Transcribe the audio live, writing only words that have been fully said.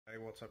Hey,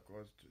 what's up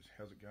guys?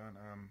 How's it going?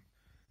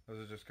 This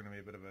is just going to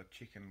be a bit of a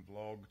chicken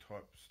vlog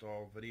type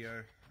style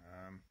video.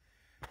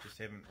 Just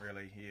haven't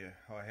really,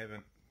 I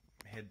haven't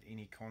had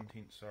any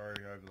content, sorry,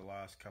 over the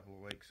last couple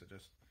of weeks. I've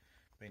just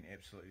been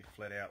absolutely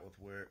flat out with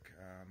work,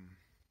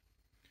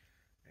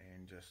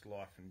 and just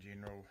life in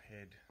general.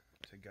 Had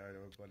to go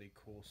to a bloody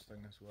course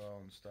thing as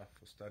well and stuff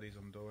for studies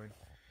I'm doing.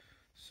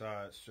 So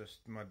it's just,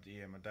 my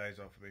days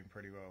off have been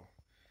pretty well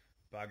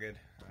buggered.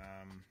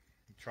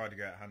 Tried to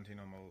go out hunting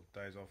on my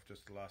days off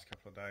just the last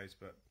couple of days,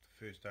 but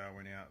the first day I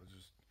went out, it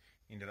just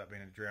ended up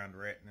being a drowned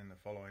rat, and then the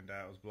following day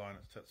it was blowing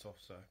its tits off,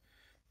 so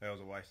that was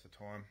a waste of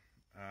time.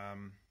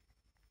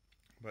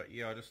 But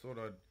yeah, I just thought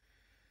I'd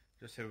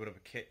just have a bit of a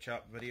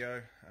catch-up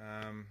video,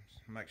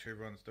 make sure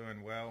everyone's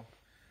doing well,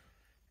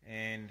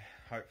 and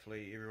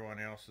hopefully everyone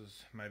else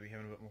is maybe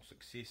having a bit more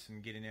success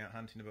and getting out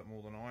hunting a bit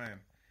more than I am.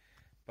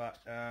 But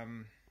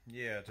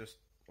yeah, just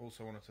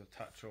also wanted to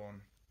touch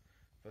on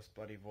this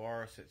bloody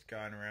virus that's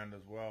going around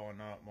as well. I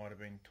know it might have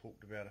been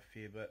talked about a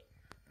fair bit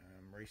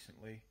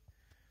recently,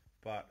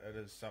 but it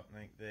is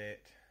something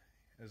that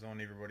is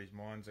on everybody's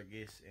minds, I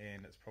guess,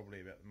 and it's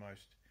probably about the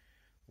most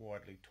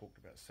widely talked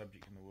about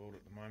subject in the world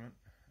at the moment.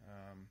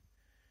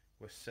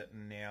 We're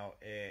sitting now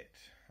at,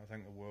 I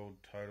think the world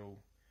total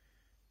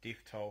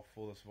death toll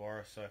for this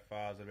virus so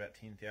far is about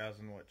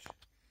 10,000, which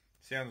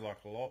sounds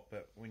like a lot,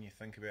 but when you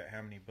think about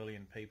how many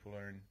billion people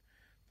are in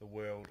the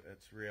world,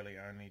 it's really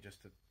only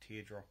just a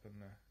teardrop in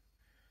the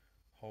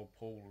whole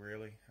pool,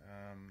 really.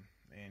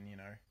 And you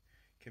know,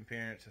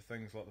 comparing it to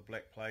things like the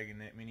Black Plague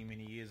and that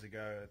many years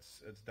ago,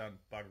 it's done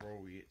bugger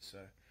all yet. So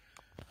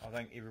I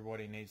think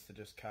everybody needs to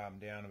just calm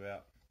down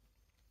about,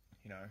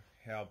 you know,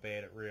 how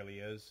bad it really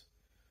is.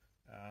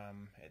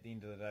 At the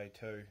end of the day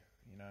too,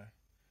 you know,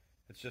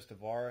 it's just a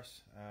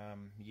virus.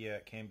 Yeah,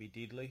 it can be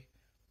deadly,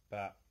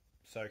 but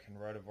so can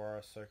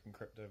rotavirus, so can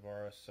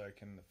cryptovirus, so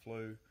can the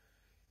flu.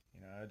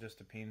 You know, it just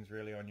depends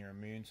really on your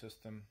immune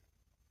system,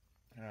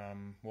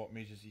 what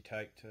measures you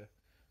take to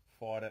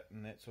fight it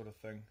and that sort of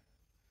thing.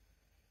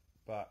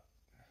 But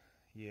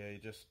yeah,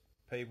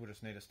 people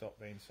just need to stop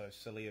being so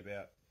silly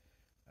about,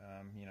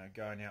 you know,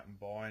 going out and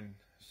buying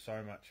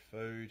so much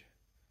food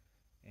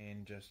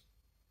and just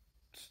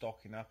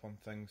stocking up on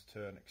things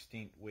to an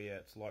extent where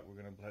it's like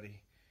we're going to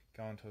bloody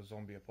go into a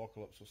zombie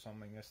apocalypse or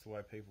something. That's the way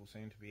people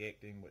seem to be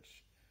acting,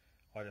 which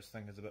I just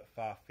think is a bit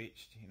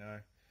far-fetched, you know.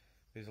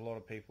 There's a lot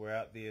of people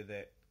out there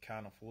that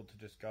can't afford to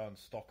just go and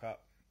stock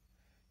up,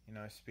 you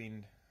know,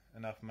 spend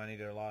enough money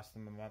to last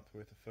them a month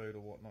worth of food or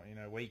whatnot. You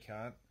know, we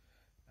can't.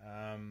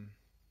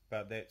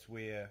 But that's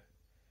where,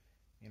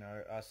 you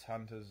know, us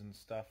hunters and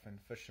stuff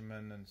and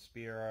fishermen and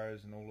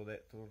spearos and all of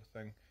that sort of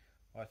thing,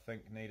 I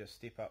think need to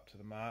step up to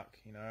the mark.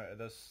 You know,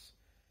 this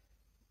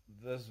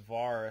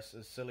virus,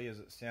 as silly as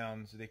it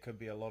sounds, there could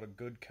be a lot of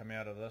good come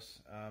out of this,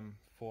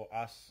 for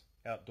us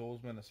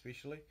outdoorsmen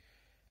especially.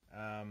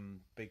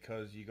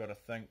 Because you got to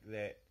think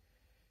that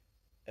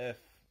if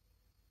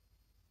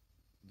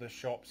the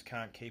shops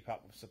can't keep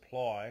up with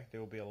supply, there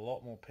will be a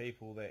lot more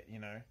people that, you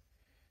know,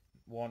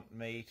 want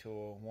meat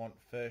or want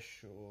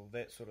fish or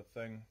that sort of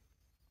thing,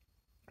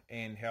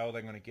 and how are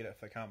they going to get it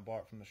if they can't buy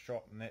it from the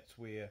shop? And that's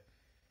where,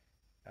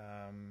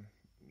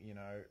 you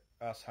know,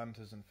 us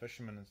hunters and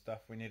fishermen and stuff,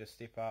 we need to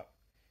step up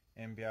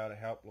and be able to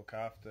help look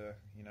after,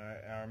 you know,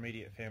 our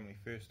immediate family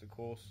first, of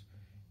course,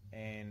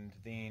 and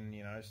then,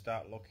 you know,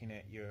 start looking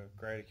at your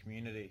greater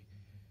community.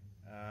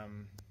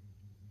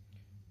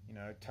 You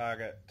know,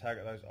 target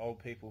those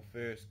old people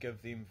first. Give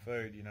them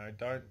food. You know,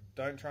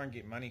 don't try and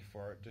get money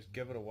for it. Just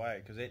give it away,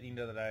 because at the end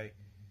of the day,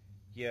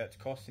 yeah, it's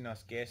costing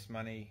us gas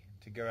money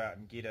to go out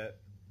and get it,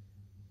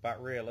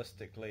 but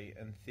realistically,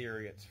 in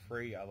theory, it's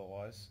free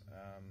otherwise.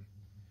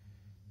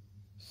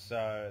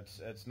 So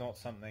it's not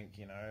something,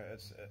 you know.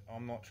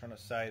 I'm not trying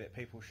to say that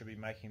people should be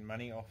making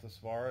money off this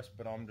virus,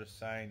 but I'm just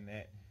saying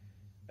that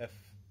if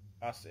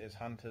us as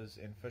hunters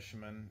and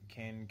fishermen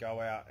can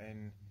go out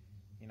and,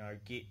 you know,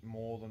 get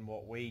more than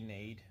what we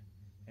need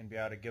and be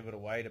able to give it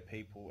away to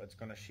people, it's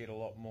going to shed a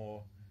lot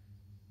more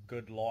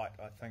good light,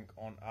 I think,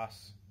 on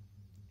us,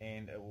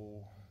 and it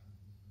will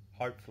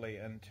hopefully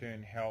in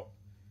turn help,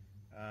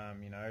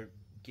 you know,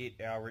 get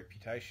our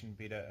reputation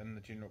better in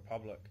the general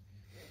public.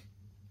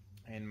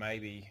 And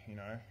maybe, you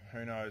know,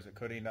 who knows, it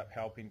could end up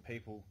helping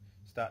people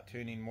start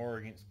turning more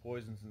against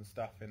poisons and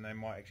stuff, and they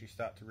might actually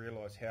start to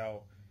realise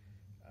how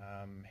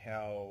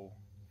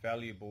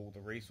valuable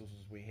the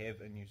resources we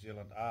have in New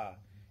Zealand are,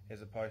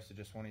 as opposed to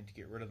just wanting to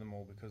get rid of them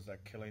all because they're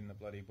killing the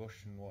bloody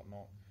bush and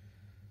whatnot.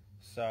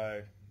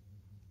 So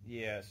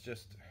yeah, it's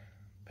just,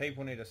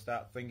 people need to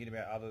start thinking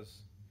about others,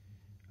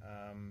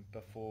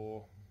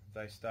 before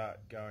they start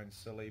going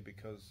silly,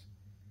 because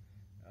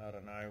I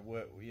don't know,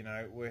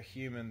 we're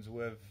humans.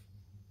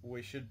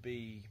 We should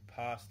be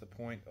past the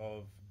point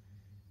of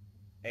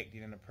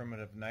acting in a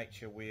primitive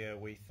nature where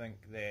we think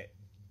that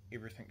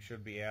everything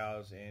should be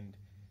ours and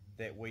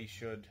that we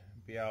should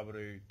be able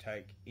to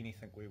take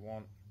anything we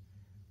want,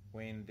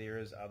 when there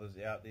is others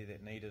out there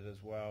that need it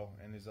as well,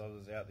 and there's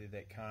others out there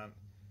that can't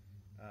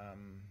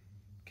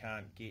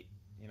get,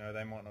 you know,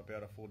 they might not be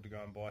able to afford to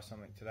go and buy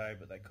something today,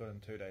 but they could in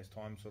 2 days'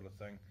 time, sort of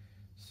thing.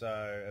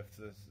 So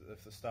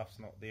if the stuff's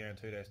not there in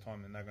 2 days'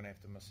 time, then they're going to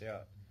have to miss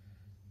out.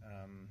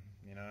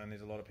 You know, and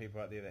there's a lot of people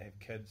out there that have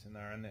kids and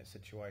they're in that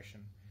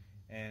situation.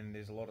 And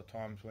there's a lot of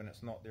times when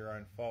it's not their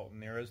own fault,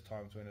 and there is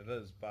times when it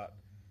is. But,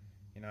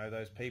 you know,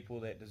 those people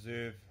that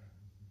deserve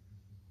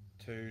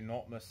to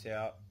not miss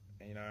out,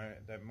 you know,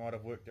 that might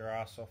have worked their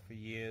ass off for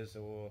years,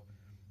 or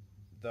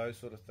those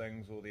sort of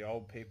things, or the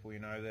old people, you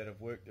know, that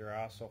have worked their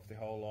ass off their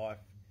whole life,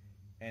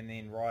 and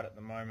then right at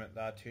the moment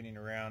they're turning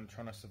around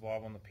trying to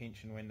survive on the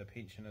pension when the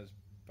pension is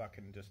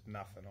fucking just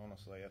nothing,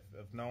 honestly.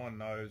 If no one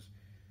knows,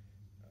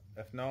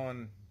 if no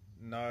one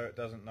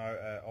doesn't know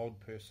an old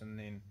person,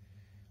 then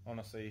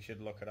honestly you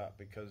should look it up,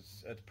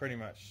 because it's pretty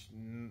much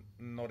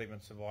not even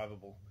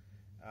survivable.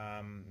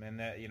 And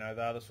that, you know,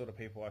 they're the sort of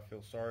people I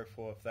feel sorry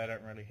for if they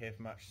don't really have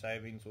much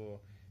savings, or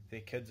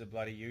their kids are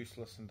bloody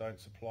useless and don't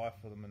supply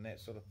for them and that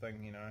sort of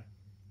thing, you know.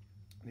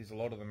 There's a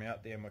lot of them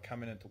out there, and we're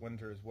coming into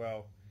winter as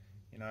well.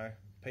 You know,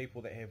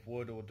 people that have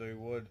wood or do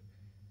wood,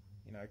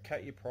 you know,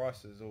 cut your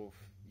prices, or,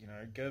 you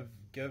know,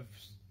 give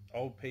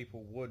old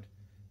people wood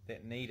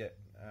that need it.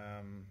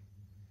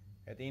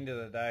 At the end of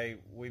the day,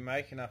 we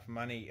make enough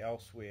money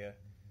elsewhere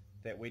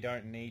that we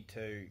don't need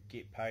to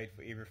get paid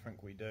for everything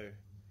we do.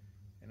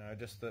 You know,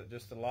 just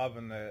the love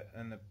and the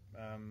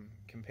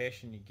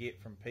compassion you get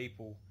from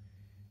people,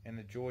 and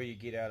the joy you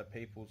get out of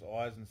people's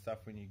eyes and stuff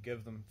when you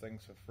give them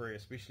things for free,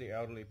 especially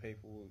elderly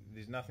people.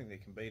 There's nothing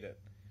that can beat it.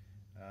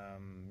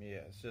 Yeah,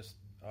 it's just,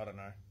 I don't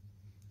know.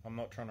 I'm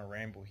not trying to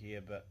ramble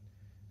here, but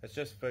it's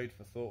just food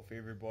for thought for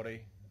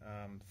everybody.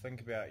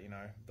 Think about, you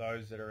know,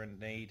 those that are in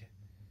need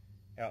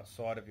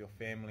outside of your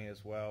family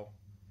as well.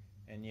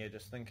 And yeah,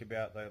 just think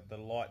about the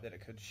light that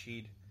it could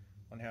shed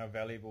on how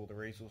valuable the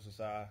resources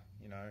are.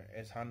 You know,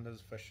 as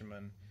hunters,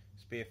 fishermen,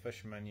 spear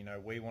fishermen, you know,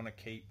 we want to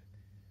keep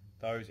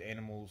those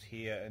animals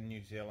here in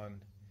New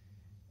Zealand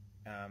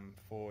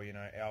for, you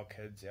know, our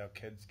kids'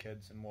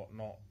 kids and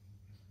whatnot.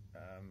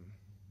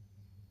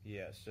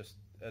 Yeah, it's just,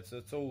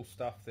 it's all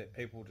stuff that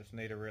people just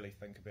need to really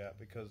think about,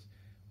 because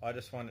I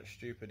just find it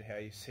stupid how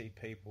you see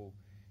people,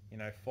 you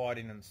know,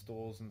 fighting in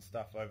stores and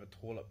stuff over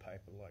toilet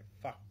paper. Like,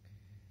 fuck,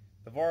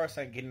 the virus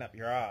ain't getting up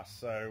your ass,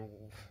 so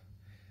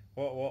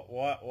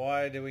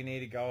why do we need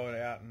to go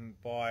out and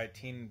buy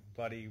 10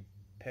 bloody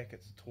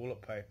packets of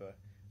toilet paper?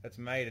 It's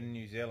made in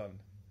New Zealand.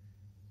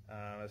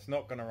 It's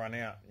not going to run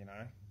out, you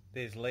know.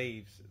 There's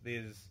leaves,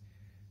 there's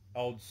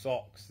old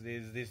socks,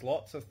 there's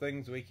lots of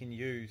things we can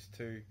use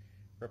to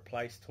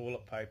replace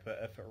toilet paper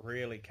if it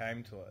really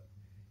came to it.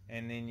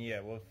 And then,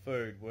 yeah, with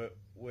food,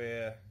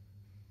 we're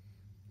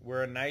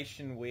a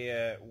nation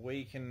where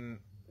we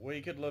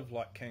could live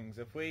like kings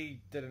if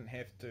we didn't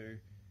have to.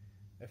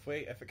 If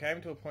it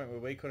came to a point where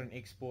we couldn't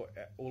export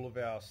all of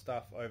our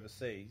stuff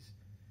overseas,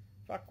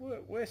 fuck,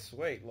 we're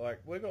sweet.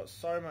 Like, we've got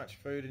so much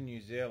food in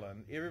New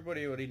Zealand,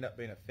 everybody would end up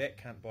being a fat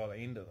cunt by the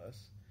end of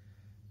this.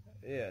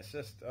 Yeah, it's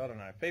just, I don't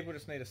know. People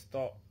just need to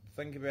stop,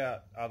 think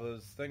about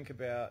others, think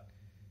about,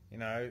 you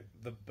know,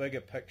 the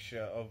bigger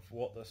picture of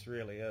what this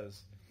really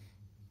is.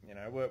 You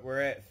know,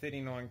 we're at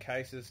 39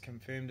 cases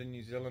confirmed in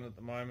New Zealand at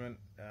the moment.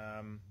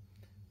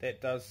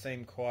 That does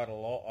seem quite a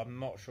lot. I'm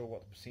not sure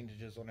what the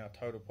percentage is on our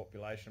total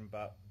population,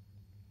 but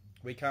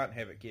we can't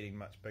have it getting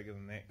much bigger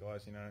than that,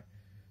 guys. You know,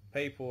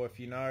 people, if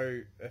you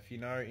know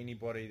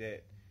anybody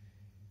that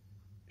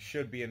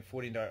should be in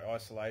 14-day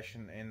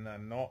isolation and they're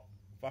not,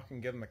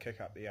 fucking give them a kick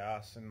up the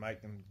ass and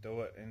make them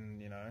do it.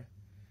 And, you know,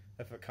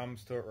 if it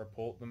comes to it,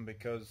 report them,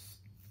 because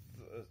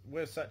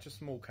we're such a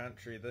small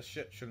country. This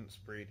shit shouldn't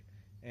spread.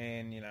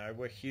 And, you know,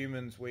 we're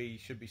humans. We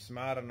should be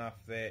smart enough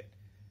that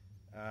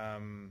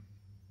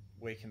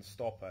we can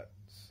stop it.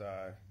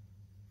 So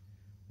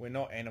we're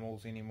not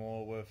animals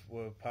anymore.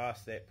 We're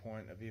past that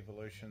point of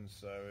evolution.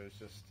 So it's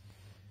just,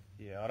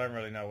 yeah, I don't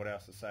really know what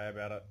else to say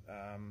about it.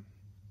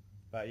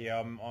 But yeah,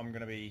 I'm going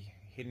to be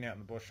heading out in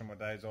the bush on my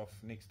days off,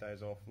 next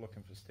days off,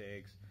 looking for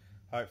stags.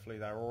 Hopefully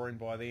they're roaring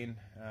by then.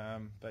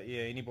 But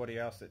yeah, anybody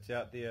else that's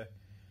out there,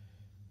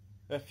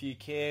 if you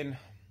can,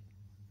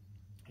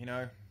 you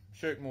know,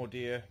 shoot more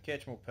deer,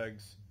 catch more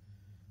pigs,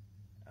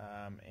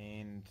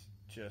 and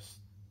just,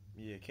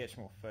 yeah, catch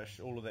more fish,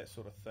 all of that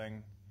sort of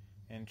thing,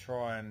 and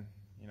try and,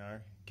 you know,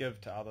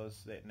 give to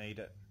others that need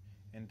it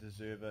and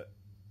deserve it.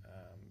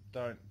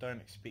 Don't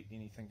expect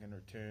anything in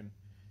return.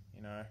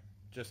 You know,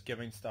 just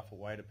giving stuff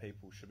away to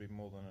people should be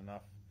more than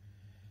enough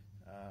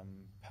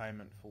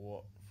payment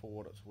for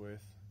what it's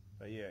worth.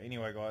 But yeah,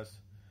 anyway, guys,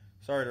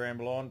 sorry to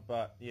ramble on,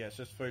 but yeah, it's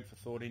just food for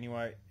thought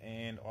anyway.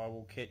 And I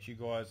will catch you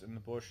guys in the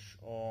bush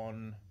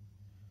on,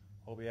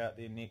 I'll be out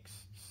there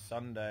next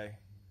Monday.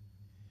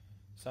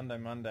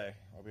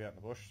 I'll be out in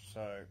the bush.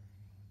 So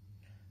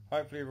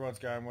hopefully everyone's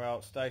going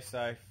well. Stay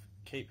safe,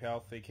 keep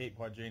healthy, keep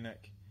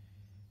hygienic.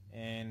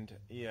 And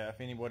yeah,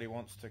 if anybody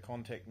wants to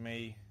contact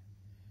me,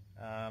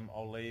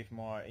 I'll leave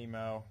my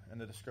email in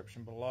the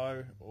description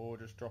below, or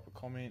just drop a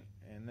comment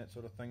and that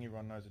sort of thing.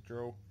 Everyone knows the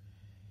drill.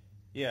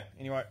 Yeah,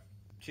 anyway,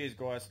 cheers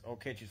guys, I'll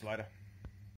catch you later.